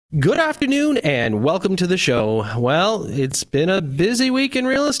Good afternoon and welcome to the show. Well, it's been a busy week in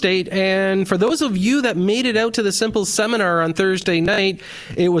real estate, and for those of you that made it out to the Simple seminar on Thursday night,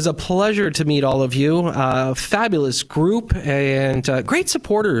 it was a pleasure to meet all of you. A fabulous group and great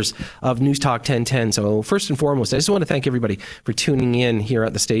supporters of News Talk 1010. So first and foremost, I just want to thank everybody for tuning in here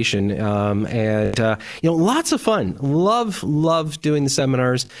at the station. Lots of fun. Love doing the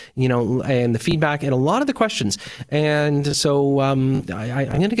seminars, and the feedback and a lot of the questions. And so I'm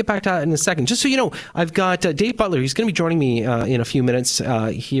going to get back to that in a second. Just so you know, I've got Dave Butler. He's going to be joining me in a few minutes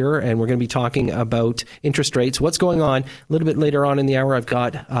here, and we're going to be talking about interest rates, what's going on. A little bit later on in the hour, I've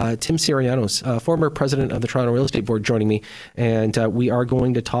got Tim Sirianos, former president of the Toronto Real Estate Board, joining me, and we are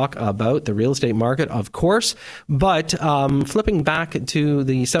going to talk about the real estate market, of course. But flipping back to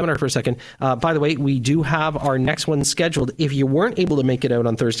the seminar for a second, by the way, we do have our next one scheduled. If you weren't able to make it out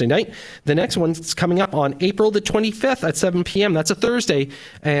on Thursday night, the next one's coming up on April the 25th at 7 p.m. That's a Thursday.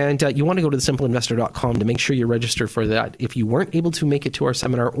 And you want to go to thesimpleinvestor.com to make sure you register for that. If you weren't able to make it to our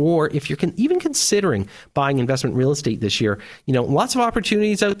seminar, or if you're even considering buying investment real estate this year, lots of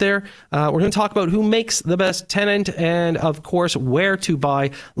opportunities out there. We're going to talk about who makes the best tenant and, of course, where to buy.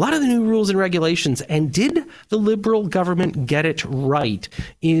 A lot of the new rules and regulations. And did the Liberal government get it right?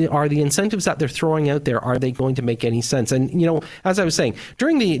 Are the incentives that they're throwing out there, are they going to make any sense? And, as I was saying,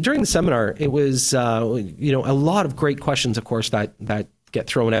 during the seminar, it was, a lot of great questions, of course, that get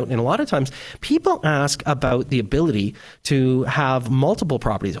thrown out. And a lot of times people ask about the ability to have multiple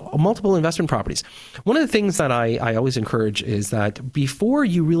properties, multiple investment properties. One of the things that I always encourage is that before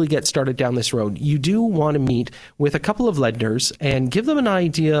you really get started down this road, you do want to meet with a couple of lenders and give them an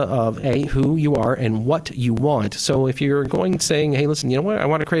idea of who you are and what you want. So if you're saying, hey, listen, you know what, I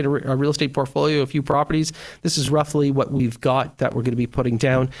want to create a real estate portfolio, a few properties. This is roughly what we've got that we're going to be putting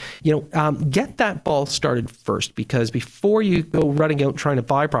down. Get that ball started first, because before you go running out trying to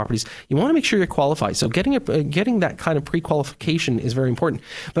buy properties, you want to make sure you're qualified. So getting that kind of pre-qualification is very important.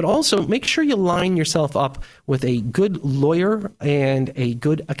 But also make sure you line yourself up with a good lawyer and a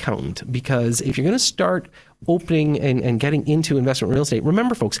good accountant, because if you're going to start opening and getting into investment real estate,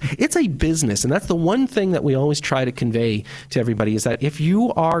 remember, folks, it's a business. And that's the one thing that we always try to convey to everybody, is that if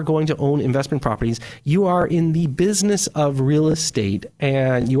you are going to own investment properties, you are in the business of real estate,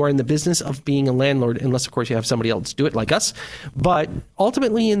 and you are in the business of being a landlord, unless, of course, you have somebody else do it like us. But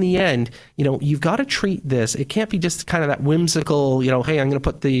ultimately, in the end, you've got to treat this. It can't be just kind of that whimsical, hey, I'm going to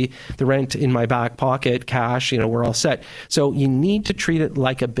put the rent in my back pocket, cash, we're all set. So you need to treat it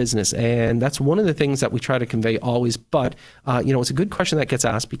like a business. And that's one of the things that we try to convey always. But it's a good question that gets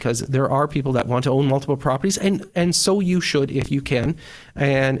asked, because there are people that want to own multiple properties, and so you should if you can.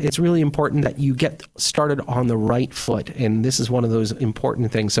 And it's really important that you get started on the right foot, and this is one of those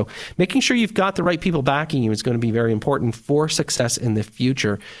important things. So making sure you've got the right people backing you is going to be very important for success in the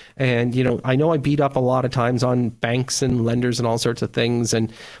future. And I know I beat up a lot of times on banks and lenders and all sorts of things,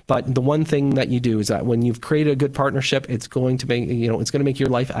 but the one thing that you do is that when you've created a good partnership, it's going to make your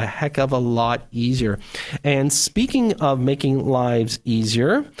life a heck of a lot easier. And speaking of making lives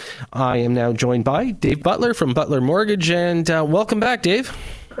easier, I am now joined by Dave Butler from Butler Mortgage, and welcome back, Dave.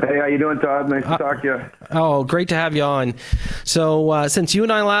 Hey, how you doing, Todd? Nice to talk to you. Oh, great to have you on. So since you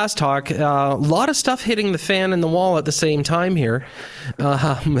and I last talked, a lot of stuff hitting the fan and the wall at the same time here.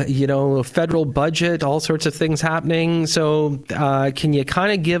 Federal budget, all sorts of things happening. So can you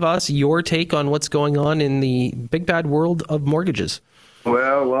kind of give us your take on what's going on in the big bad world of mortgages?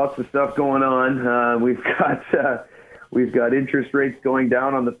 Well, lots of stuff going on. We've got interest rates going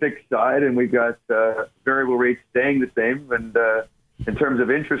down on the fixed side, and we've got variable rates staying the same. And in terms of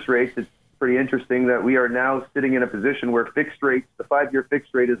interest rates, it's pretty interesting that we are now sitting in a position where fixed rates, the 5-year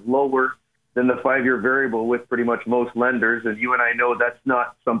fixed rate, is lower than the 5-year variable with pretty much most lenders. And you and I know that's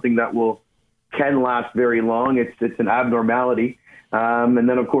not something that can last very long. It's an abnormality. And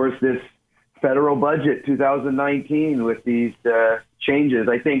then, of course, this federal budget 2019 with these changes,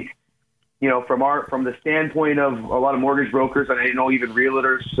 I think, from the standpoint of a lot of mortgage brokers, and I know even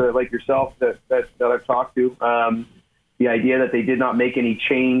realtors like yourself that I've talked to, the idea that they did not make any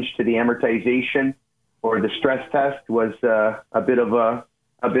change to the amortization or the stress test was a bit of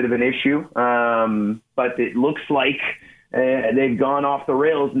an issue. But it looks like they've gone off the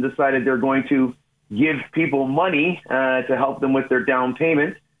rails and decided they're going to give people money to help them with their down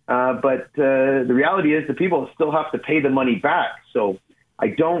payment. But the reality is the people still have to pay the money back. So I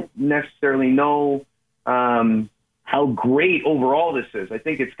don't necessarily know how great overall this is. I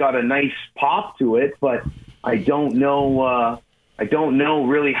think it's got a nice pop to it, but I don't know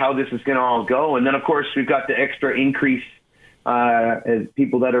really how this is going to all go. And then, of course, we've got the extra increase as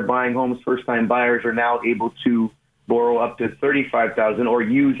people that are buying homes, first-time buyers, are now able to borrow up to $35,000 or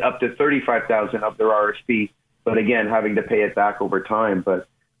use up to $35,000 of their RSP, but again, having to pay it back over time. But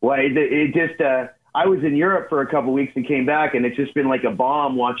it just, I was in Europe for a couple of weeks and came back, and it's just been like a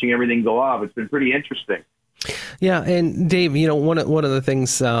bomb watching everything go off. It's been pretty interesting. Yeah, and Dave, one of the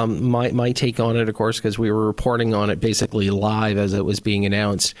things, my take on it, of course, because we were reporting on it basically live as it was being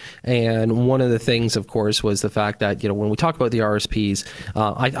announced, and one of the things, of course, was the fact that when we talk about the RSPs,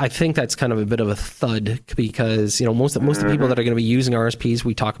 I think that's kind of a bit of a thud because most of the people that are going to be using RSPs,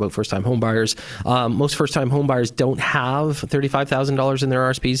 we talk about first-time home buyers. Most first-time home buyers don't have $35,000 in their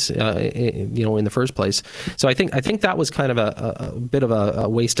RSPs, in the first place. So I think that was kind of a bit of a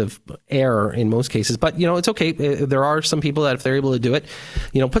waste of air in most cases, but it's okay. There are some people that if they're able to do it,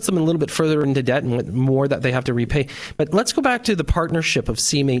 puts them a little bit further into debt and more that they have to repay. But let's go back to the partnership of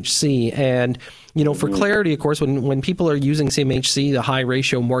CMHC. And, for clarity, of course, when people are using CMHC, the high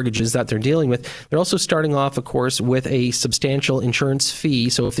ratio mortgages that they're dealing with, they're also starting off, of course, with a substantial insurance fee.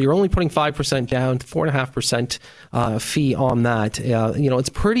 So if you're only putting 5% down, 4.5% fee on that, it's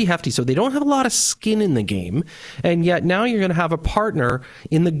pretty hefty. So they don't have a lot of skin in the game. And yet now you're going to have a partner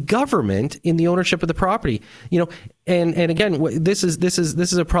in the government in the ownership of the property. And again, this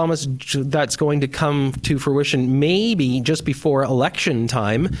is a promise that's going to come to fruition maybe just before election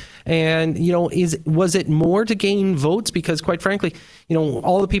time. And was it more to gain votes? Because quite frankly,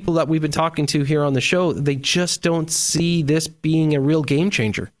 all the people that we've been talking to here on the show, they just don't see this being a real game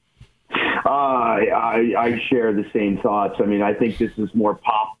changer. I share the same thoughts. I mean, I think this is more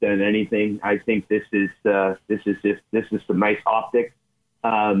pop than anything. I think this is some nice optics.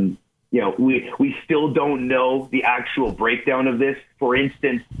 We still don't know the actual breakdown of this. For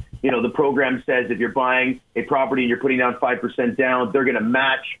instance, the program says if you're buying a property and you're putting down 5% down, they're going to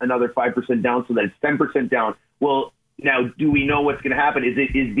match another 5% down so that it's 10% down. Well, now, do we know what's going to happen? Is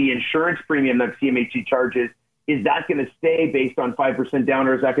the insurance premium that CMHC charges, is that going to stay based on 5% down,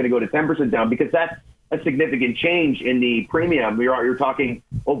 or is that going to go to 10% down? Because that's a significant change in the premium. You're talking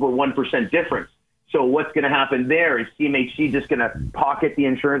over 1% difference. So what's going to happen there? Is CMHC just going to pocket the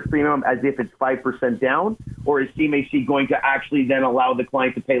insurance premium as if it's 5% down? Or is CMHC going to actually then allow the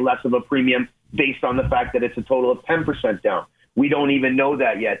client to pay less of a premium based on the fact that it's a total of 10% down? We don't even know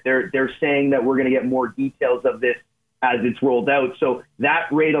that yet. They're saying that we're going to get more details of this as it's rolled out. So that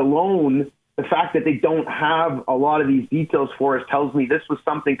rate alone, the fact that they don't have a lot of these details for us tells me this was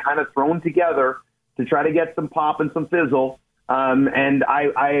something kind of thrown together to try to get some pop and some fizzle. And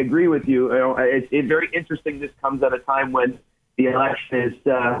I agree with you. It's very interesting. This comes at a time when the election is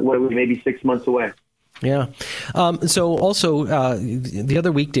maybe 6 months away. Yeah. So also the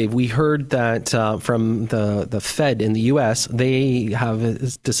other week, Dave, we heard that from the Fed in the U.S., they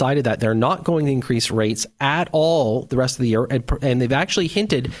have decided that they're not going to increase rates at all the rest of the year. And they've actually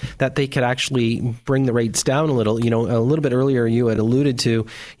hinted that they could actually bring the rates down a little. A little bit earlier, you had alluded to,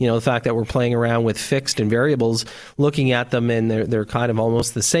 the fact that we're playing around with fixed and variables, looking at them, and they're kind of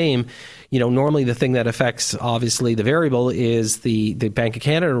almost the same. Normally the thing that affects, obviously, the variable is the Bank of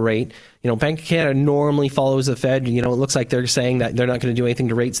Canada rate. Bank of Canada normally follows the Fed. It looks like they're saying that they're not going to do anything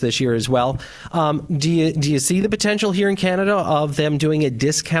to rates this year as well. Do you see the potential here in Canada of them doing a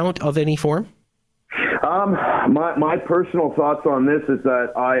discount of any form? My personal thoughts on this is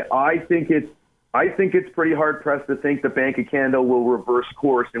that I think it's pretty hard pressed to think the Bank of Canada will reverse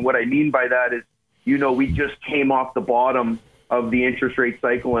course. And what I mean by that is, we just came off the bottom of the interest rate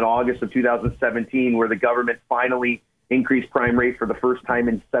cycle in August of 2017, where the government finally increased prime rate for the first time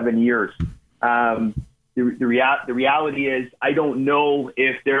in 7 years. The reality is, I don't know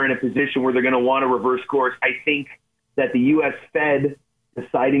if they're in a position where they're going to want to reverse course. I think that the U.S. Fed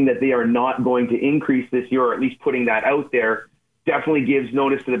deciding that they are not going to increase this year, or at least putting that out there, definitely gives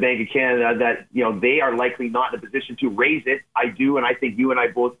notice to the Bank of Canada that, they are likely not in a position to raise it. I do, and I think you and I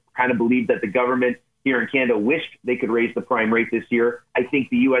both kind of believe that the government here in Canada wished they could raise the prime rate this year. I think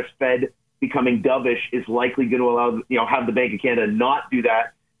the U.S. Fed becoming dovish is likely going to allow, have the Bank of Canada not do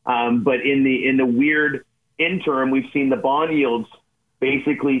that. But in the weird interim, we've seen the bond yields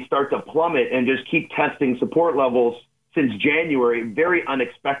basically start to plummet and just keep testing support levels since January, very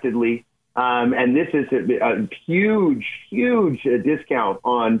unexpectedly. And this is a huge discount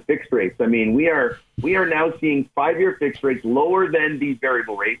on fixed rates. I mean, we are now seeing 5-year fixed rates lower than the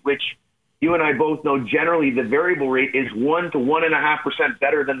variable rate, which you and I both know generally the variable rate is 1 to 1.5%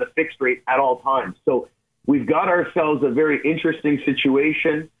 better than the fixed rate at all times. So we've got ourselves a very interesting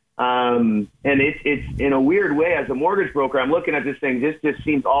situation. And it's in a weird way, as a mortgage broker, I'm looking at this thing. This just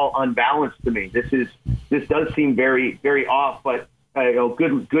seems all unbalanced to me. This does seem very, very off, but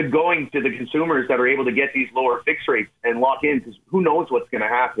good going to the consumers that are able to get these lower fixed rates and lock in, because who knows what's going to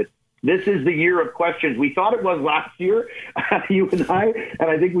happen. this is the year of questions. We thought it was last year, you and I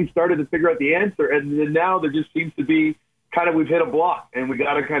think we started to figure out the answer. And then now there just seems to be we've hit a block, and we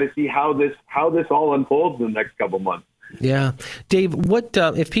got to kind of see how this all unfolds in the next couple months. Yeah. Dave, what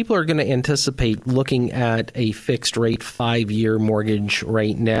if people are going to anticipate looking at a fixed rate 5-year mortgage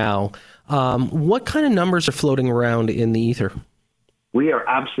right now, what kind of numbers are floating around in the ether? We are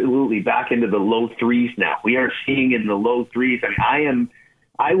absolutely back into the low threes now. We are seeing in the low threes.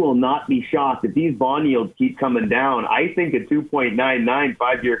 I will not be shocked if these bond yields keep coming down. I think a 2.99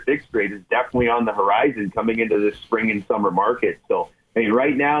 5-year fixed rate is definitely on the horizon coming into the spring and summer market. So,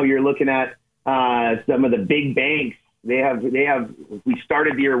 right now you're looking at some of the big banks. They have. We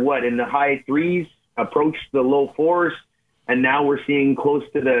started the year in the high threes, approached the low fours, and now we're seeing close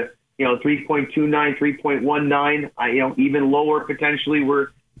to the 3.29, 3.19. Even lower potentially.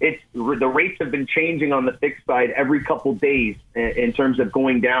 The rates have been changing on the fixed side every couple days in terms of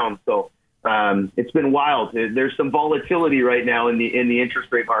going down. So it's been wild. There's some volatility right now in the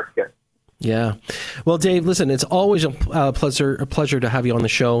interest rate market. Yeah. Well, Dave, listen, it's always a pleasure to have you on the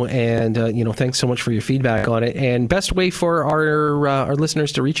show. And, thanks so much for your feedback on it. And best way for our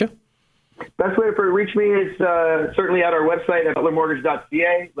listeners to reach you? Best way to reach me is certainly at our website at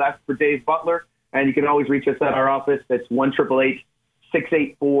butlermortgage.ca. That's for Dave Butler. And you can always reach us at our office. That's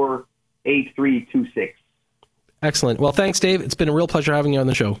 1-888-684-8326. Excellent. Well, thanks, Dave. It's been a real pleasure having you on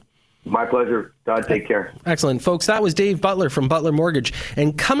the show. My pleasure. Todd, take care. Excellent. Folks, that was Dave Butler from Butler Mortgage.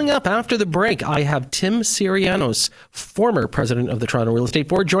 And coming up after the break, I have Tim Sirianos, former president of the Toronto Real Estate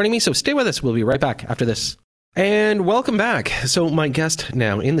Board, joining me. So stay with us. We'll be right back after this. And welcome back. So my guest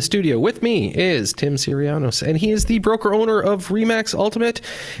now in the studio with me is Tim Sirianos, and he is the broker-owner of RE/MAX Ultimate,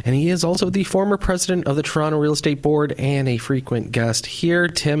 and he is also the former president of the Toronto Real Estate Board and a frequent guest here.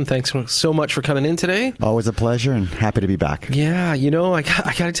 Tim, thanks so much for coming in today. Always a pleasure and happy to be back. Yeah, I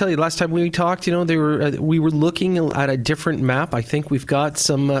got to tell you, last time we talked, we were looking at a different map. I think we've got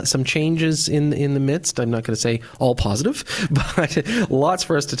some changes in the midst. I'm not going to say all positive, but lots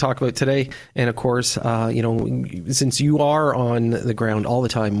for us to talk about today. And of course, since you are on the ground all the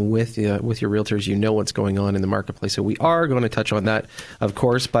time with your realtors, what's going on in the marketplace. So we are going to touch on that, of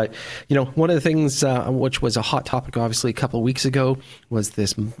course. But, one of the things which was a hot topic, obviously, a couple of weeks ago was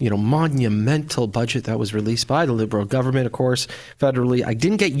this, monumental budget that was released by the Liberal government, of course, federally. I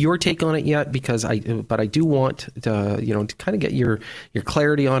didn't get your take on it yet but I do want to kind of get your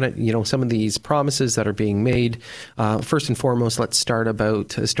clarity on it. Some of these promises that are being made. First and foremost, let's start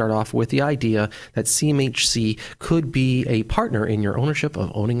off with the idea that CMHC could be a partner in your ownership of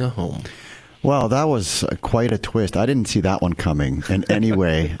owning a home. Well, that was quite a twist. I didn't see that one coming in any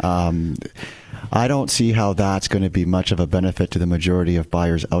way. I don't see how that's going to be much of a benefit to the majority of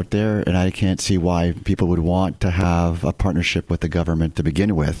buyers out there, and I can't see why people would want to have a partnership with the government to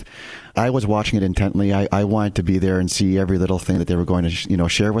begin with. I was watching it intently. I wanted to be there and see every little thing that they were going to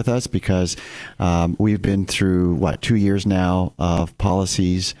share with us, because we've been through 2 years now of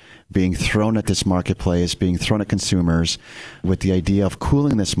policies being thrown at this marketplace, being thrown at consumers with the idea of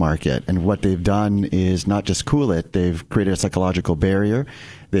cooling this market. And what they've done is not just cool it, they've created a psychological barrier.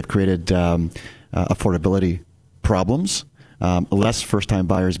 They've created affordability problems, less first-time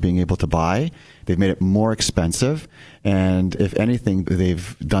buyers being able to buy. They've made it more expensive. And if anything,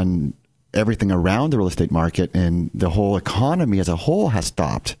 they've done everything around the real estate market, and the whole economy as a whole has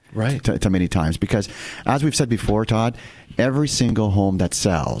stopped to many times. Because as we've said before, Todd, every single home that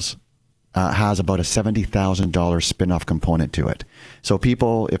sells has about a $70,000 spin-off component to it. So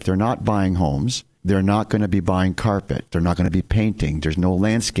people, if they're not buying homes, they're not going to be buying carpet. They're not going to be painting. There's no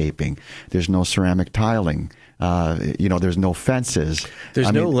landscaping. There's no ceramic tiling. There's no fences.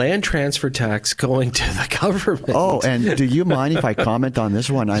 There's no land transfer tax going to the government. Oh, and do you mind if I comment on this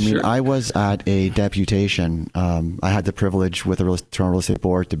one? Sure. I was at a deputation. I had the privilege with the Toronto Real Estate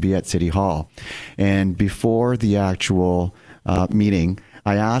Board to be at City Hall. And before the actual meeting,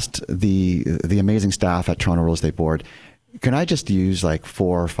 I asked the amazing staff at Toronto Real Estate Board, can I just use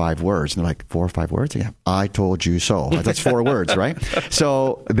 4 or 5 words? And they're like, 4 or 5 words? Yeah. I told you so. That's 4 words, right?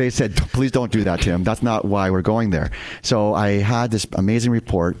 So they said, please don't do that, Tim. That's not why we're going there. So I had this amazing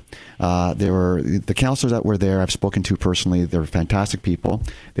report. There were the counselors that were there I've spoken to personally. They're fantastic people.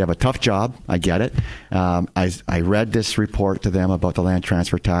 They have a tough job. I get it. I read this report to them about the land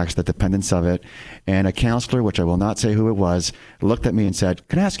transfer tax, the dependence of it. And a counselor, which I will not say who it was, looked at me and said,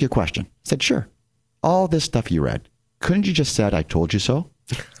 can I ask you a question? I said, sure. All this stuff you read, couldn't you just said, I told you so?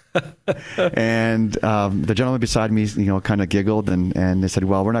 And the gentleman beside me, kind of giggled and they said,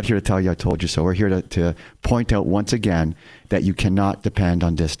 well, we're not here to tell you I told you so. We're here to point out once again that you cannot depend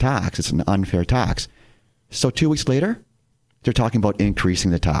on this tax. It's an unfair tax. So 2 weeks later, they're talking about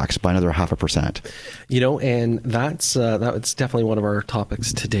increasing the tax by another 0.5%. And that's definitely one of our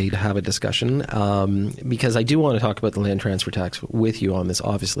topics today to have a discussion, because I do want to talk about the land transfer tax with you on this.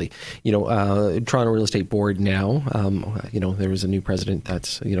 Obviously, Toronto Real Estate Board now, there is a new president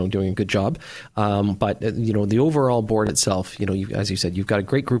that's doing a good job, but the overall board itself, as you said, you've got a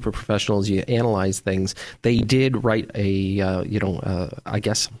great group of professionals. You analyze things. They did write I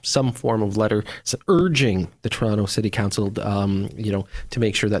guess some form of letter urging the Toronto City Council, to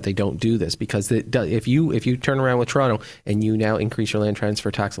make sure that they don't do this, because if you turn around with Toronto and you now increase your land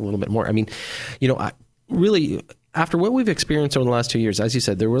transfer tax a little bit more, really, after what we've experienced over the last 2 years, as you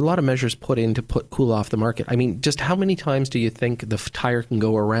said, there were a lot of measures put in to cool off the market. Just how many times do you think the tire can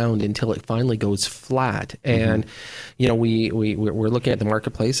go around until it finally goes flat? And, we're looking at the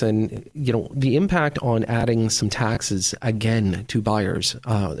marketplace, and, the impact on adding some taxes again to buyers,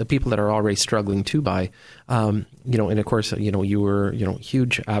 the people that are already struggling to buy, and of course, you were,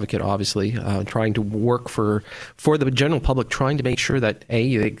 huge advocate, obviously, trying to work for the general public, trying to make sure that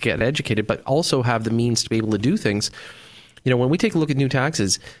they get educated, but also have the means to be able to do things. When we take a look at new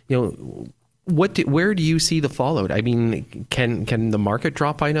taxes, where do you see the fallout? Can the market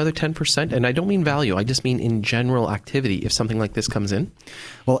drop by another 10%? And I don't mean value. I just mean in general activity if something like this comes in.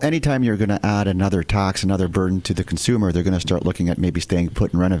 Well, anytime you're going to add another tax, another burden to the consumer, they're going to start looking at maybe staying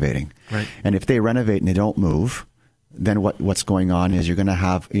put and renovating. Right. And if they renovate and they don't move, then what's going on is you're going to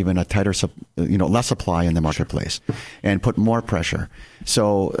have even a tighter, less supply in the marketplace and put more pressure.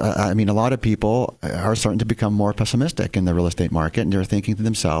 So, a lot of people are starting to become more pessimistic in the real estate market, and they're thinking to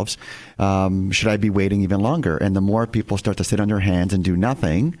themselves, should I be waiting even longer? And the more people start to sit on their hands and do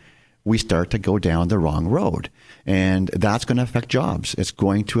nothing, we start to go down the wrong road. And that's going to affect jobs. It's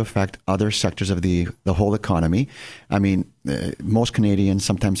going to affect other sectors of the whole economy. Most Canadians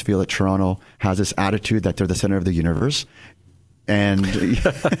sometimes feel that Toronto has this attitude that they're the center of the universe. And,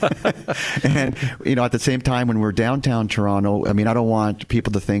 and at the same time, when we're downtown Toronto, I don't want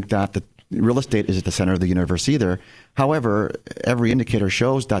people to think that the real estate is at the center of the universe either. However, every indicator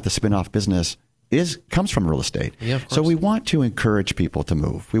shows that the spin-off business comes from real estate. Yeah, so we want to encourage people to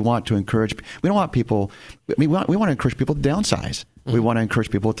move. We want to encourage people to downsize. Mm-hmm. We want to encourage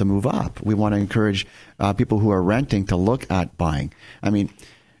people to move up. We want to encourage people who are renting to look at buying.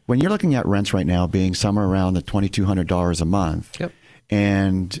 When you're looking at rents right now being somewhere around the $2,200 a month, yep.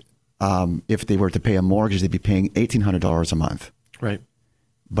 And if they were to pay a mortgage, they'd be paying $1,800 a month. Right.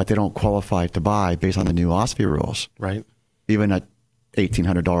 But they don't qualify to buy based on the new OSFI rules. Right. Even at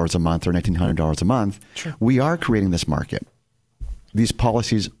 $1,800 a month or $1,900 a month, sure. We are creating this market. These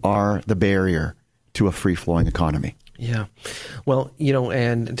policies are the barrier to a free-flowing economy. Yeah. Well,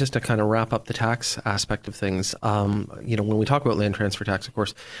 and just to kind of wrap up the tax aspect of things, when we talk about land transfer tax, of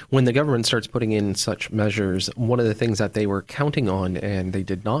course, when the government starts putting in such measures, one of the things that they were counting on and they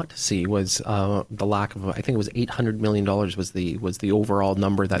did not see was the lack of, I think it was $800 million was the overall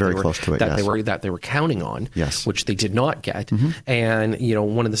number that they were counting on, yes. Which they did not get. Mm-hmm. And,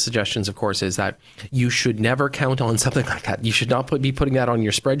 one of the suggestions, of course, is that you should never count on something like that. You should not be putting that on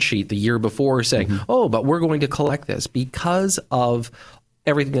your spreadsheet the year before saying, mm-hmm. Oh, but we're going to collect this. Because of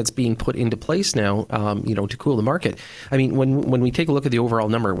everything that's being put into place now, to cool the market. When we take a look at the overall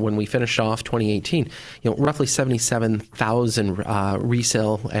number, when we finished off 2018, roughly 77,000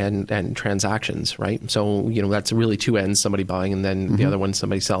 resale and transactions, right? So, that's really two ends, somebody buying and then mm-hmm. the other one,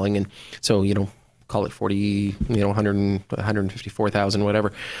 somebody selling. And so, call it 40, 154,000,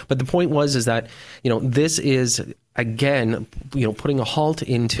 whatever. But the point is that, this is, again, putting a halt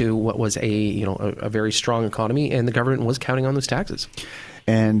into what was a very strong economy, and the government was counting on those taxes.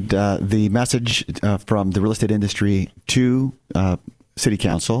 And the message from the real estate industry to City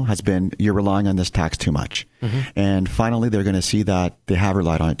Council has been, you're relying on this tax too much. Mm-hmm. And finally, they're going to see that they have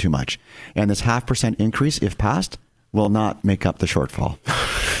relied on it too much. And this 0.5% increase, if passed, will not make up the shortfall.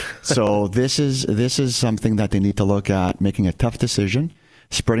 So this is something that they need to look at, making a tough decision,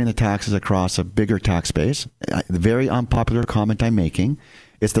 spreading the taxes across a bigger tax base. The very unpopular comment I'm making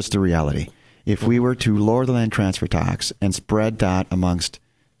is just the reality. If we were to lower the land transfer tax and spread that amongst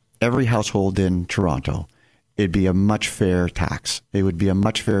every household in Toronto, it'd be a much fairer tax. It would be a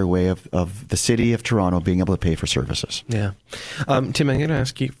much fairer way of the city of Toronto being able to pay for services. Yeah. Tim, I'm going to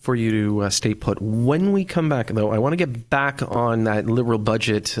ask you to stay put. When we come back, though, I want to get back on that Liberal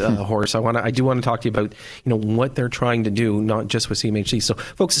budget horse. I do want to talk to you about what they're trying to do, not just with CMHC. So,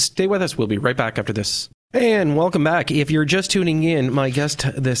 folks, stay with us. We'll be right back after this. And welcome back. If you're just tuning in, my guest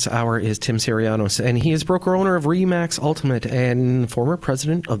this hour is Tim Sirianos, and he is broker owner of RE/MAX Ultimate and former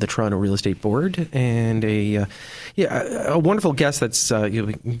president of the Toronto Real Estate Board, and a wonderful guest that's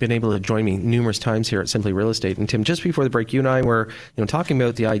you've been able to join me numerous times here at Simply Real Estate. And Tim, just before the break, you and I were talking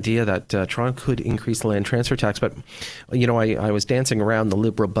about the idea that Toronto could increase the land transfer tax, but I was dancing around the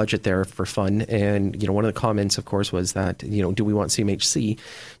Liberal budget there for fun, and one of the comments, of course, was that do we want CMHC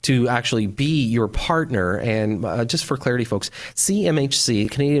to actually be your partner? And just for clarity, folks, CMHC,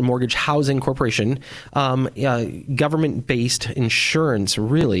 Canadian Mortgage Housing Corporation, government-based insurance,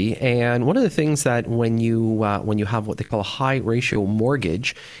 really. And one of the things that when you have what they call a high-ratio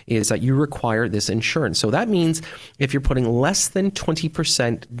mortgage is that you require this insurance. So that means if you're putting less than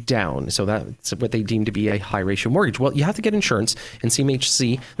 20% down, so that's what they deem to be a high-ratio mortgage, well, you have to get insurance. And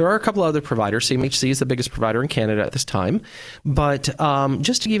CMHC, there are a couple other providers. CMHC is the biggest provider in Canada at this time. But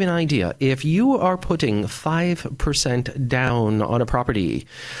just to give you an idea, if you are putting 5% down on a property,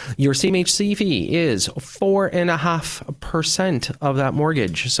 your CMHC fee is 4.5% of that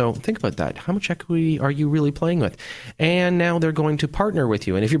mortgage. So think about that. How much equity are you really playing with? And now they're going to partner with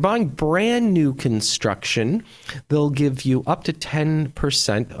you. And if you're buying brand new construction, they'll give you up to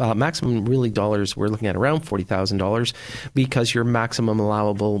 10%, maximum really dollars. We're looking at around $40,000 because your maximum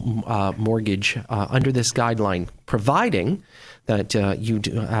allowable mortgage under this guideline, providing that you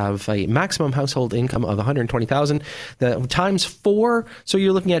do have a maximum household income of $120,000 times 4. So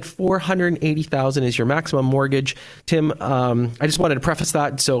you're looking at $480,000 is your maximum mortgage. Tim, I just wanted to preface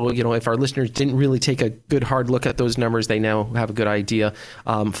that. So, if our listeners didn't really take a good hard look at those numbers, they now have a good idea.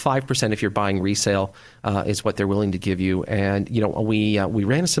 5% if you're buying resale is what they're willing to give you. And, we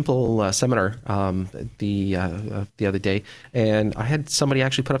ran a simple seminar the other day, and I had somebody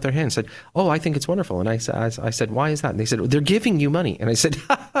actually put up their hand and said, "Oh, I think it's wonderful." And I said, "Why is that?" And they said, "They're giving you money." And I said,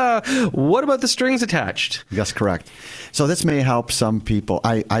 "What about the strings attached?" That's correct. So this may help some people.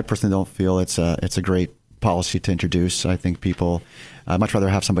 I personally don't feel it's a great policy to introduce. I think people much rather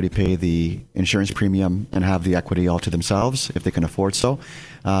have somebody pay the insurance premium and have the equity all to themselves if they can afford so.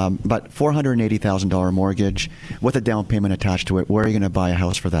 But $480,000 mortgage with a down payment attached to it, where are you going to buy a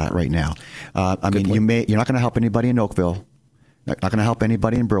house for that right now? You're not going to help anybody in Oakville. Not going to help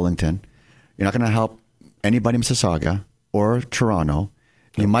anybody in Burlington. You're not going to help anybody in Mississauga or Toronto.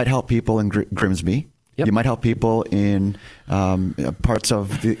 You might help people in Grimsby. Yep. You might help people in parts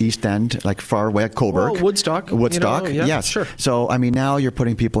of the East End, like far away at Coburg. Well, Woodstock. Yes. Sure. So, now you're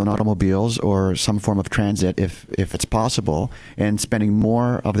putting people in automobiles or some form of transit, if it's possible, and spending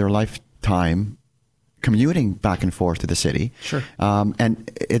more of their lifetime commuting back and forth to the city. Sure.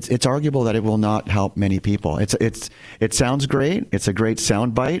 And it's arguable that it will not help many people. It sounds great. It's a great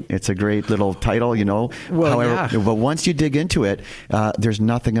soundbite. It's a great little title, Well, However, but once you dig into it, there's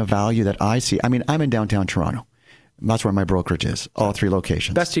nothing of value that I see. I'm in downtown Toronto. That's where my brokerage is. All 3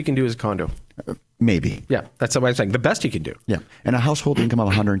 locations. Best you can do is a condo. Maybe. Yeah, that's what I'm saying. The best you can do. Yeah, and a household income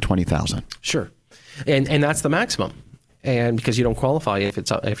of $120,000. Sure, and that's the maximum. And because you don't qualify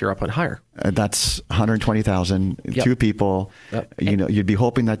if you're up on higher. That's $120,000. Yep. 2 people. Yep. You'd be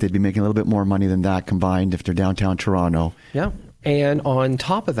hoping that they'd be making a little bit more money than that combined if they're downtown Toronto. Yeah. And on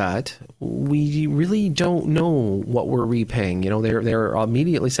top of that, we really don't know what we're repaying. They're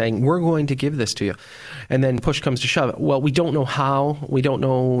immediately saying, "We're going to give this to you," and then push comes to shove. Well, we don't know how. We don't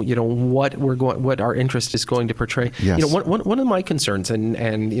know, what our interest is going to portray. Yes. One of my concerns, and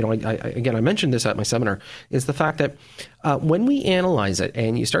I mentioned this at my seminar, is the fact that when we analyze it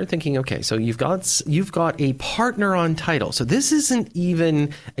and you start thinking, okay, so you've got a partner on title. So this isn't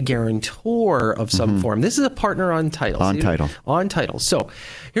even a guarantor of some form. This is a partner on title. On title. So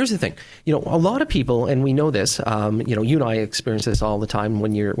here's the thing. A lot of people, and we know this, you and I experience this all the time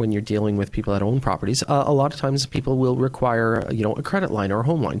when you're dealing with people that own properties. A lot of times people will require, a credit line or a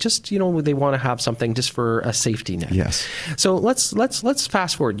home line. Just, they want to have something just for a safety net. Yes. So let's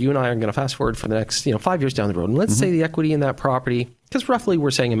fast forward. You and I are going to fast forward for the next, 5 years down the road. And let's say the equity in that property, because roughly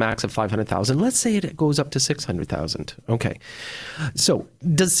we're saying a max of $500,000. Let's say it goes up to $600,000. Okay. So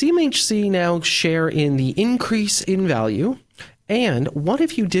does CMHC now share in the increase in value? And what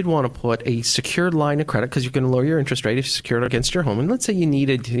if you did want to put a secured line of credit, because you're going to lower your interest rate if you secure it against your home, and let's say you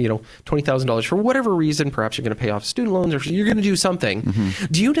needed, $20,000 for whatever reason, perhaps you're going to pay off student loans or you're going to do something.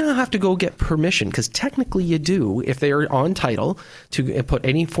 Do you now have to go get permission? Because technically you do. If they are on title to put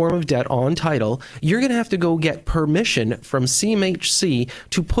any form of debt on title, you're going to have to go get permission from CMHC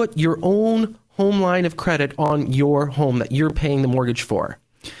to put your own home line of credit on your home that you're paying the mortgage for.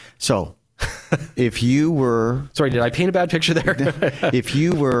 So if you were... Sorry, did I paint a bad picture there? If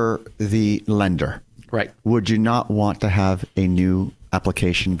you were the lender, right, would you not want to have a new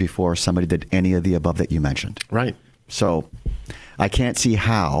application before somebody did any of the above that you mentioned. Right. So I can't see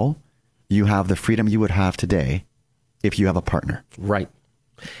how you have the freedom you would have today if you have a partner. Right.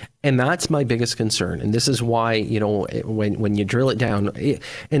 And that's my biggest concern. And this is why, when you drill it down,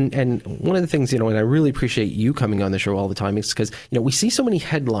 and one of the things, and I really appreciate you coming on the show all the time, is because, we see so many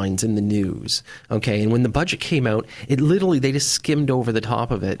headlines in the news, okay? And when the budget came out, it literally, they just skimmed over the top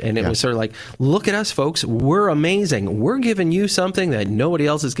of it. And it was sort of like, look at us, folks. We're amazing. We're giving you something that nobody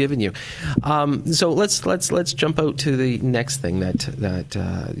else is giving you. So let's jump out to the next thing that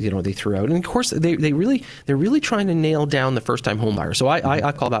they threw out. And of course, they're really trying to nail down the first-time home buyer. So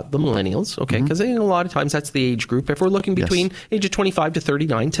I call that the millennials, okay? Because a lot of times that's the age group. If we're looking between age of 25 to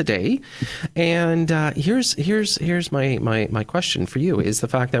 39 today, and here's my question for you is the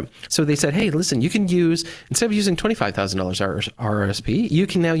fact that, so they said, hey, listen, you can use, instead of using $25,000 RSP, you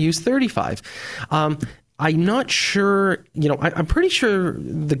can now use $35,000. I'm not sure, I'm pretty sure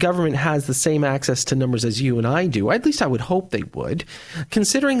the government has the same access to numbers as you and I do. At least I would hope they would,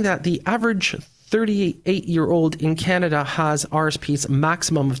 considering that the average 38-year-old in Canada has RSP's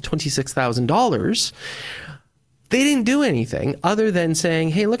maximum of $26,000. They didn't do anything other than saying,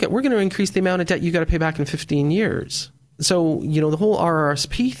 hey, look, we're going to increase the amount of debt you got to pay back in 15 years. So, the whole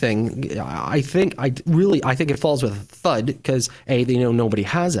RRSP thing, I think it falls with a thud because, A, they know nobody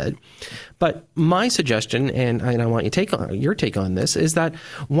has it. But my suggestion, and I want your take on this, is that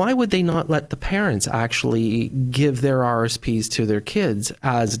why would they not let the parents actually give their RSPs to their kids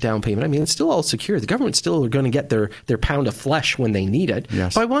as a down payment? I mean, it's still all secure. The government's still going to get their pound of flesh when they need it.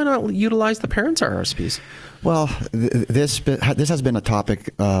 Yes. But why not utilize the parents' RSPs? Well, this has been a topic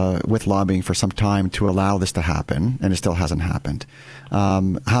with lobbying for some time to allow this to happen, and it still hasn't happened.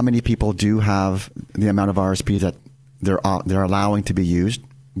 How many people do have the amount of RSPs that they're allowing to be used?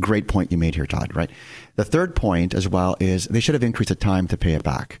 Great point you made here, Todd, right? The third point as well is they should have increased the time to pay it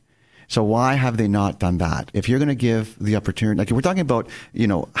back. So why have they not done that? If you're going to give the opportunity, like we're talking about,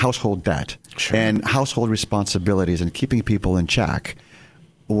 household debt and household responsibilities and keeping people in check,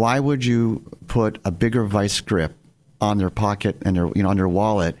 why would you put a bigger vice grip on their pocket and on their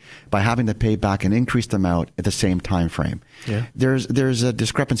wallet by having to pay back an increased amount at the same time frame? Yeah. There's a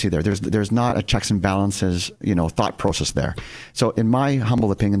discrepancy there. There's not a checks and balances, thought process there. So in my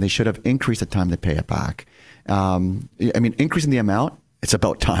humble opinion, they should have increased the time to pay it back. Increasing the amount, it's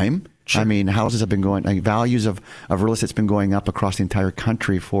about time. Sure. I mean, houses have been values of real estate's been going up across the entire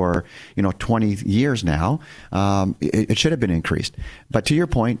country for, 20 years now. It should have been increased. But to your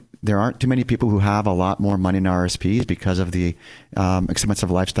point, there aren't too many people who have a lot more money in RSPs because of the expensive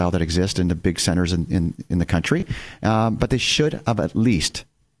lifestyle that exists in the big centers in the country. But they should have at least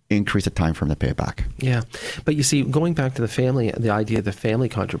increased the time frame to pay it back. Yeah. But you see, going back to the idea of the family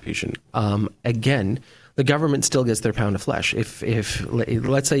contribution, again, the government still gets their pound of flesh. If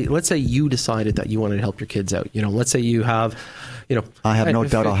let's say you decided that you wanted to help your kids out, let's say you have, I have no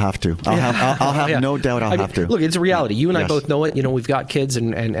doubt I'll have to. I'll have no doubt I'll have to. Look, it's a reality. You and I both know it. We've got kids,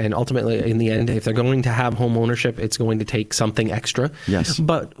 and ultimately, in the end, if they're going to have home ownership, it's going to take something extra. Yes.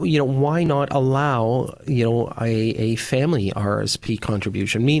 But why not allow a family RSP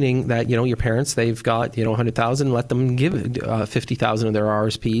contribution, meaning that your parents, they've got $100,000, let them give $50,000 of their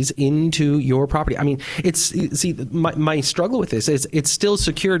RSPs into your property. I mean, my struggle with this is it's still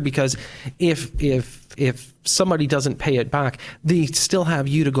secured because if somebody doesn't pay it back, they still have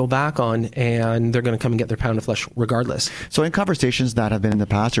you to go back on, and they're going to come and get their pound of flesh regardless. So in conversations that have been in the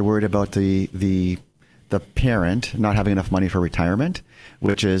past, you're worried about the parent not having enough money for retirement,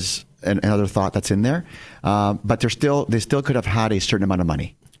 which is another thought that's in there. But they still could have had a certain amount of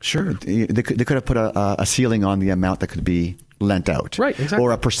money. Sure. They could have put a ceiling on the amount that could be lent out. Right, exactly.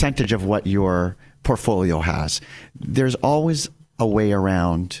 Or a percentage of what your portfolio has. There's always a way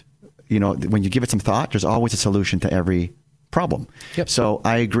around. When you give it some thought, there's always a solution to every problem. Yep. So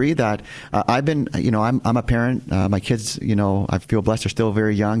I agree that I've been, I'm a parent. My kids, I feel blessed. They're still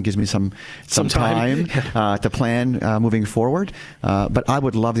very young. Gives me some time to plan moving forward. But I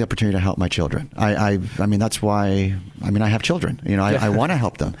would love the opportunity to help my children. I mean, that's why. I have children. I want to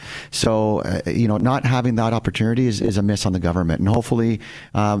help them. So not having that opportunity is a miss on the government. And hopefully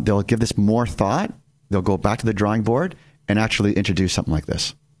they'll give this more thought. They'll go back to the drawing board and actually introduce something like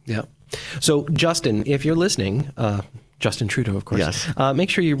this. Yeah. So, Justin, if you're listening, Justin Trudeau, of course, yes. Make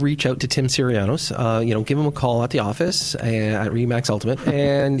sure you reach out to Tim Sirianos. Give him a call at the office at Remax Ultimate.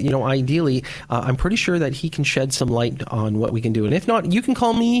 And, ideally, I'm pretty sure that he can shed some light on what we can do. And if not, you can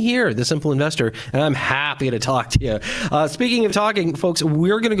call me here, The Simple Investor, and I'm happy to talk to you. Speaking of talking, folks,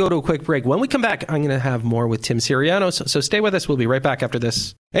 we're going to go to a quick break. When we come back, I'm going to have more with Tim Sirianos. So stay with us. We'll be right back after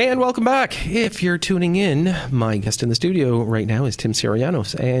this. And welcome back. If you're tuning in, my guest in the studio right now is Tim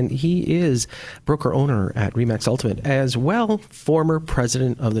Sirianos, and he is broker owner at Remax Ultimate, as well former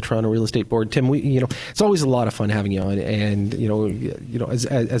president of the Toronto Real Estate Board. Tim, it's always a lot of fun having you on, and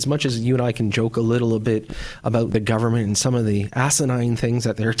as much as you and I can joke a little bit about the government and some of the asinine things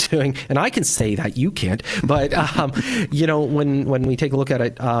that they're doing, and I can say that, you can't, but when we take a look at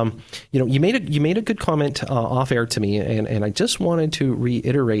it, you made a good comment off air to me, and I just wanted to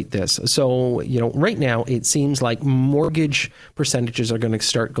reiterate this. So, right now it seems like mortgage percentages are going to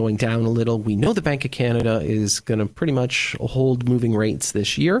start going down a little. We know the Bank of Canada is going to pretty much hold moving rates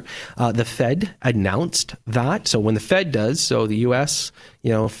this year. The Fed announced that. So when the Fed does, so the U.S.,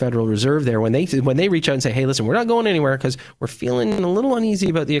 Federal Reserve there, when they reach out and say, hey, listen, we're not going anywhere because we're feeling a little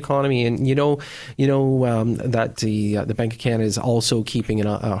uneasy about the economy, and that the Bank of Canada is also keeping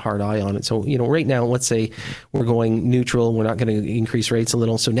a hard eye on it. So, right now, let's say we're going neutral, we're not going to increase rates a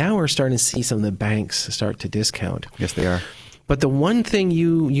little. So now we're starting to see some of the banks start to discount. Yes, they are. But the one thing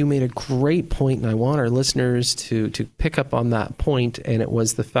you made a great point, and I want our listeners to pick up on that point, and it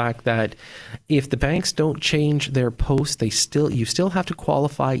was the fact that if the banks don't change their post, you still have to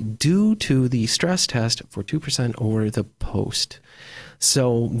qualify due to the stress test for 2% over the post.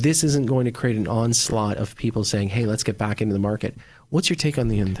 So this isn't going to create an onslaught of people saying, hey, let's get back into the market. What's your take on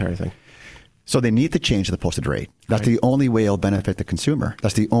the entire thing? So they need to change the posted rate. That's the only way it'll benefit the consumer.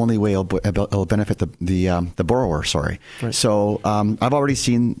 That's the only way it'll benefit the borrower. Sorry. Right. So I've already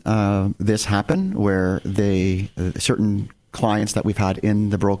seen this happen where certain clients that we've had in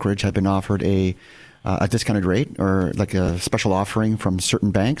the brokerage have been offered a discounted rate or like a special offering from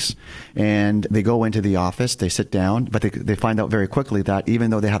certain banks, and they go into the office, they sit down, but they find out very quickly that even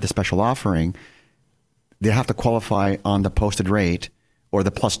though they have the special offering, they have to qualify on the posted rate or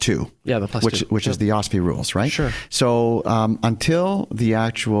the +2. Yeah, the +2. Which is the OSFI rules, right? Sure. So until the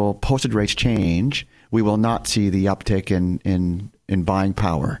actual posted rates change, we will not see the uptick in buying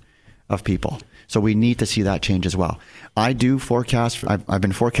power of people. So we need to see that change as well. I do forecast. I've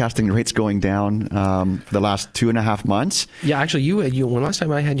been forecasting rates going down for the last 2.5 months. Yeah, actually, when last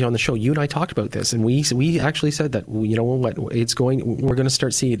time I had you on the show, you and I talked about this, and we actually said that we're going to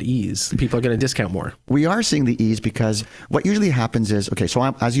start seeing it ease. People are going to discount more. We are seeing the ease because what usually happens is,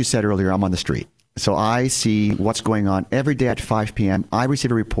 so as you said earlier, I'm on the street. So I see what's going on every day at 5 p.m. I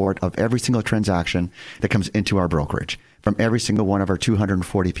receive a report of every single transaction that comes into our brokerage from every single one of our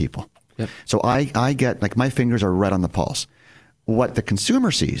 240 people. Yep. So I get, my fingers are right on the pulse. What the consumer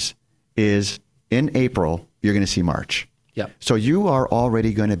sees is in April, you're going to see March. Yep. So you are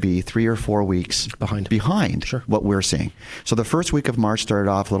already going to be 3 or 4 weeks behind sure. what we're seeing. So the first week of March started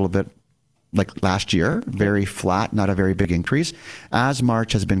off a little bit like last year, very flat, not a very big increase. As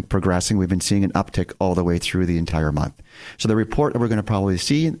March has been progressing, we've been seeing an uptick all the way through the entire month. So the report that we're going to probably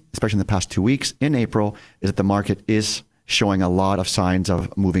see, especially in the past 2 weeks in April, is that the market is showing a lot of signs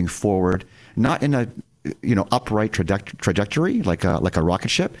of moving forward, not in a upright trajectory like a rocket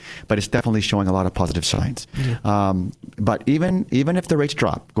ship, but it's definitely showing a lot of positive signs. Yeah. But even if the rates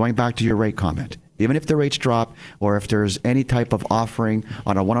drop, going back to your rate comment, even if the rates drop or if there's any type of offering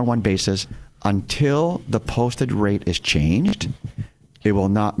on a one-on-one basis, until the posted rate is changed, it will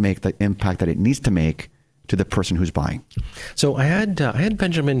not make the impact that it needs to make to the person who's buying. So I had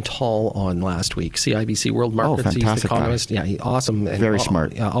Benjamin Tall on last week, CIBC World Markets. Fantastic. He's the economist. Yeah, awesome. And very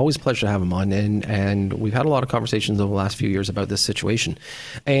smart. Always a pleasure to have him on. And we've had a lot of conversations over the last few years about this situation.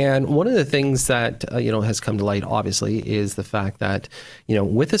 And one of the things that has come to light, obviously, is the fact that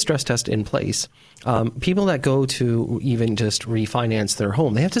with the stress test in place, people that go to even just refinance their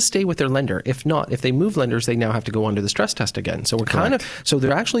home, they have to stay with their lender. If not, if they move lenders, they now have to go under the stress test again. So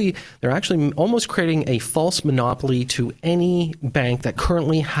they're actually almost creating a false monopoly to any bank that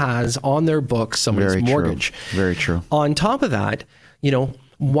currently has on their books somebody's mortgage. Very true. On top of that,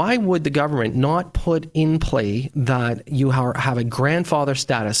 why would the government not put in play that you have a grandfather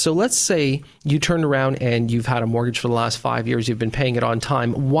status? So let's say you turn around and you've had a mortgage for the last 5 years, you've been paying it on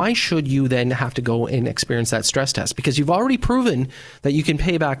time. Why should you then have to go and experience that stress test? Because you've already proven that you can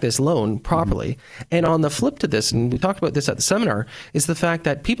pay back this loan properly. Mm-hmm. And on the flip to this, and we talked about this at the seminar, is the fact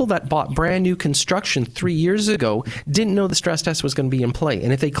that people that bought brand new construction 3 years ago didn't know the stress test was going to be in play.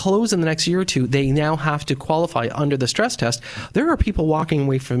 And if they close in the next year or two, they now have to qualify under the stress test. There are people walking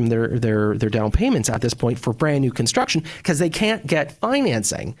away from their down payments at this point for brand new construction because they can't get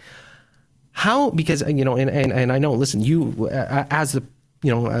financing. How? Because and I know. Listen, you as the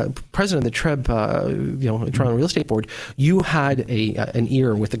president of the TREB, Toronto Real Estate Board, you had an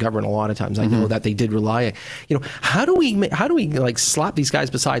ear with the government a lot of times. I know that they did rely. How do we like slap these guys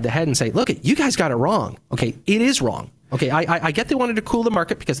beside the head and say, look, you guys got it wrong. Okay, it is wrong. Okay, I get they wanted to cool the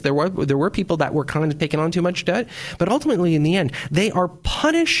market because there were people that were kind of taking on too much debt, but ultimately in the end, they are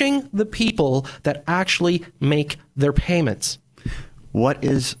punishing the people that actually make their payments. What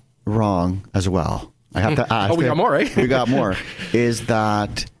is wrong as well? I have to ask. Oh, we got more, right? We got more. Is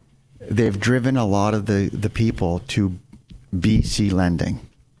that they've driven a lot of the people to BC lending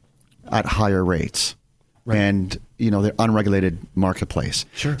at higher rates. Right. And, the unregulated marketplace.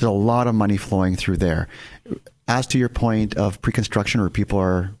 Sure. There's a lot of money flowing through there. As to your point of pre-construction, where people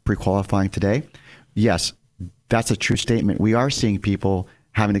are pre-qualifying today, yes, that's a true statement. We are seeing people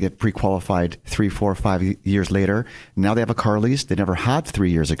having to get pre-qualified 3, 4, 5 years later. Now they have a car lease they never had 3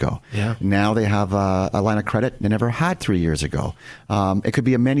 years ago. Yeah. Now they have a line of credit they never had 3 years ago. It could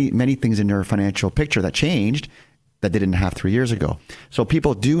be many things in their financial picture that changed that they didn't have 3 years ago. So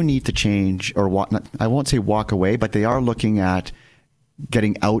people do need to change, or I won't say walk away, but they are looking at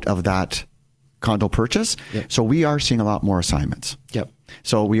getting out of that condo purchase. Yep. So we are seeing a lot more assignments. Yep.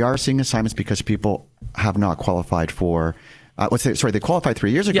 So we are seeing assignments because people have not qualified for. They qualified 3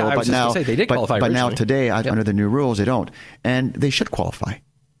 years ago, Yeah, I was but just now gonna say, they did qualify But now originally. today, Yep. under the new rules, they don't, and they should qualify.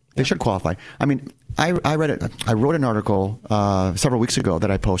 They should qualify. I mean, I read it. I wrote an article several weeks ago that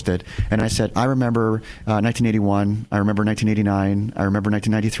I posted, and I said, I remember 1981, I remember 1989, I remember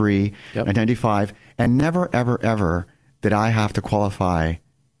 1993, Yep. 1995, and never, ever, ever did I have to qualify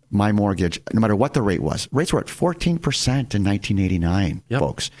my mortgage, no matter what the rate was. Rates were at 14% in 1989, Yep.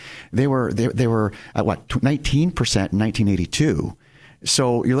 folks. They were at what, 19% in 1982.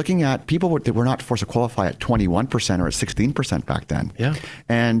 So you're looking at people that were not forced to qualify at 21% or at 16% back then. Yeah.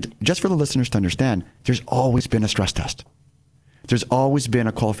 And just for the listeners to understand, there's always been a stress test. There's always been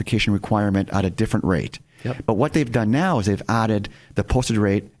a qualification requirement at a different rate. Yep. But what they've done now is they've added the posted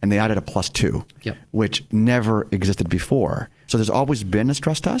rate and they added a +2, Yep. which never existed before. So there's always been a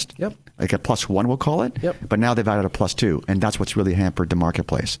stress test, Yep. like a +1 we'll call it, Yep. but now they've added a +2, and that's what's really hampered the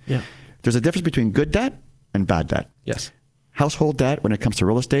marketplace. Yeah. There's a difference between good debt and bad debt. Yes. Household debt, when it comes to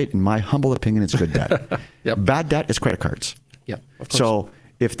real estate, in my humble opinion, is good debt. Yep. Bad debt is credit cards. Yep. Of course. So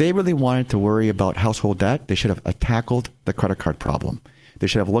if they really wanted to worry about household debt, they should have tackled the credit card problem. They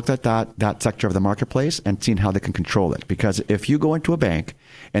should have looked at that sector of the marketplace and seen how they can control it. Because if you go into a bank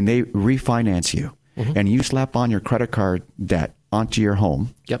and they refinance you and you slap on your credit card debt onto your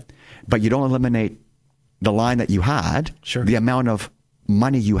home, Yep. but you don't eliminate the line that you had, Sure. the amount of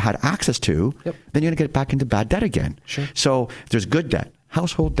money you had access to, Yep. then you're going to get back into bad debt again. Sure. So there's good debt.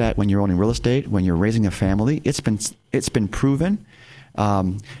 Household debt when you're owning real estate, when you're raising a family, it's been proven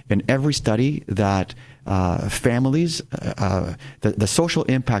in every study that families, the social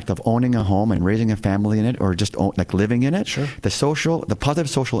impact of owning a home and raising a family in it, or just like living in it, Sure. the positive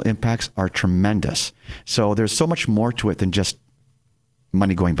social impacts are tremendous. So there's so much more to it than just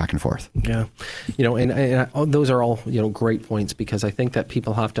money going back and forth. Yeah. And those are all, great points, because I think that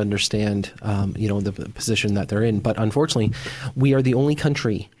people have to understand, the position that they're in. But unfortunately, we are the only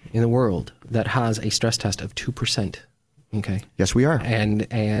country in the world that has a stress test of 2%. Okay. Yes, we are.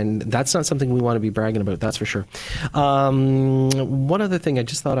 And that's not something we want to be bragging about. That's for sure. One other thing I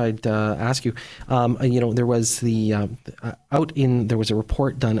just thought I'd ask you. There was there was a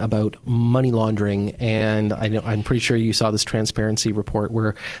report done about money laundering, and I'm pretty sure you saw this transparency report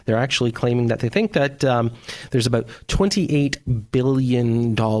where they're actually claiming that they think that there's about $28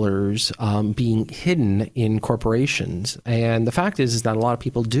 billion being hidden in corporations. And the fact is that a lot of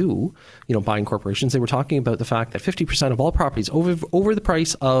people do, buy in corporations. They were talking about the fact that 50% of all properties over the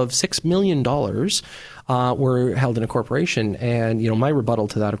price of $6 million were held in a corporation. And, my rebuttal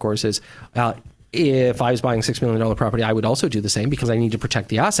to that, of course, is if I was buying a $6 million property, I would also do the same, because I need to protect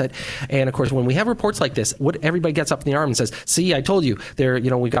the asset. And of course, when we have reports like this, what everybody gets up in the arm and says, see, I told you,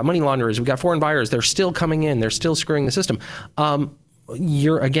 we've got money launderers, we've got foreign buyers, they're still coming in, they're still screwing the system.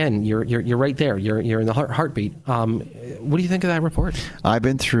 You're right there. You're in the heartbeat. What do you think of that report? I've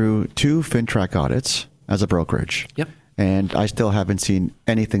been through 2 FinTrack audits as a brokerage. Yep. And I still haven't seen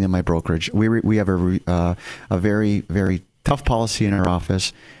anything in my brokerage. We have a very, very tough policy in our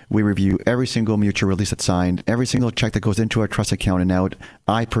office. We review every single mutual release that's signed, every single check that goes into our trust account and out.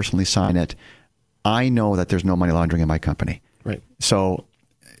 I personally sign it. I know that there's no money laundering in my company. Right. So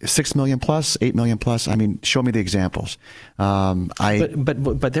 6 million plus, 8 million plus. I mean, show me the examples.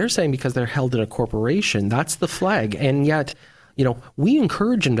 But they're saying because they're held in a corporation, that's the flag. And yet we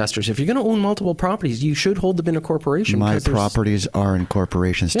encourage investors, if you're going to own multiple properties, you should hold them in a corporation. My properties are in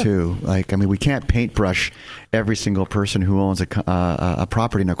corporations too. We can't paintbrush every single person who owns a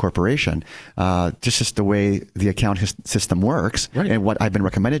property in a corporation. Just the way the account system works, right, and what I've been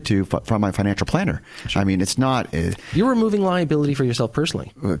recommended to from my financial planner. Sure. It's not. You're removing liability for yourself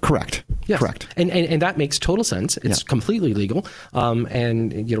personally. Correct. Yes. Correct. And that makes total sense. It's completely legal.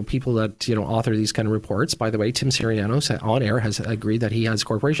 And people that author these kind of reports. By the way, Tim Siriano on air has agreed that he has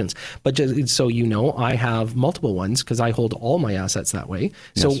corporations. But just so I have multiple ones because I hold all my assets that way.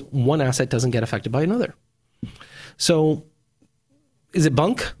 So one asset doesn't get affected by another. So is it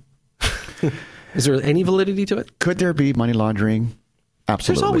bunk? Is there any validity to it? Could there be money laundering?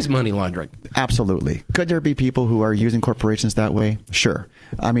 Absolutely. There's always money laundering. Absolutely. Could there be people who are using corporations that way? Sure.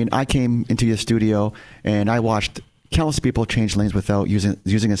 I came into your studio and I watched countless people change lanes without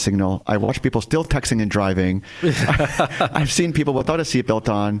using a signal. I watched people still texting and driving. I've seen people without a seatbelt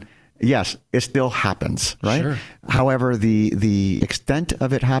on. Yes, it still happens, right? Sure. However, the extent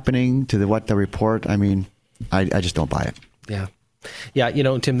of it happening to what the report, I just don't buy it. Yeah. Yeah,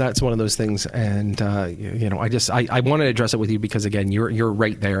 Tim, that's one of those things, and I want to address it with you because again, you're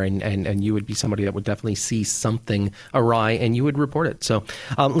right there, and you would be somebody that would definitely see something awry, and you would report it. So,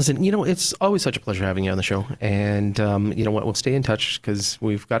 listen, it's always such a pleasure having you on the show, and we'll stay in touch because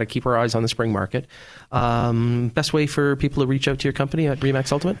we've got to keep our eyes on the spring market. Best way for people to reach out to your company at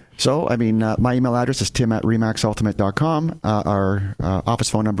Remax Ultimate? So, my email address is tim@remaxultimate.com. Our office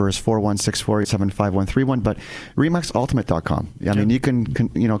phone number is 416-487-5131, but remaxultimate.com. You can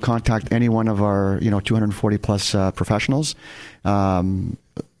contact any one of our 240 plus professionals.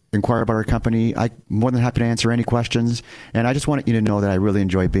 Inquire about our company. I'm more than happy to answer any questions. And I just wanted you to know that I really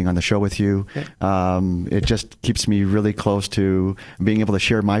enjoy being on the show with you. Okay. It just keeps me really close to being able to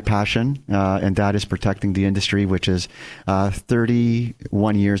share my passion, and that is protecting the industry, which is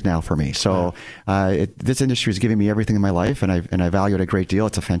 31 years now for me. So this industry is giving me everything in my life, and I value it a great deal.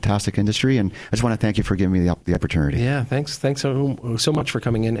 It's a fantastic industry, and I just want to thank you for giving me the opportunity. Yeah, thanks so much for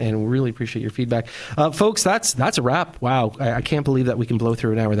coming in, and really appreciate your feedback. Folks, that's a wrap. Wow, I can't believe that we can blow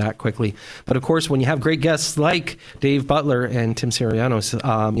through an hour that quickly. But of course, when you have great guests like Dave Butler and Tim Sirianos,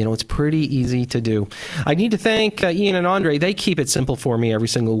 it's pretty easy to do. I need to thank Ian and Andre. They keep it simple for me every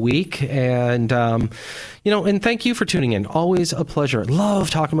single week. And, and thank you for tuning in. Always a pleasure.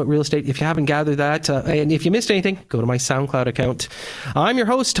 Love talking about real estate. If you haven't gathered that, and if you missed anything, go to my SoundCloud account. I'm your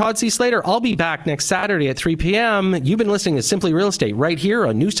host, Todd C. Slater. I'll be back next Saturday at 3 p.m. You've been listening to Simply Real Estate right here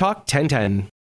on News Talk 1010.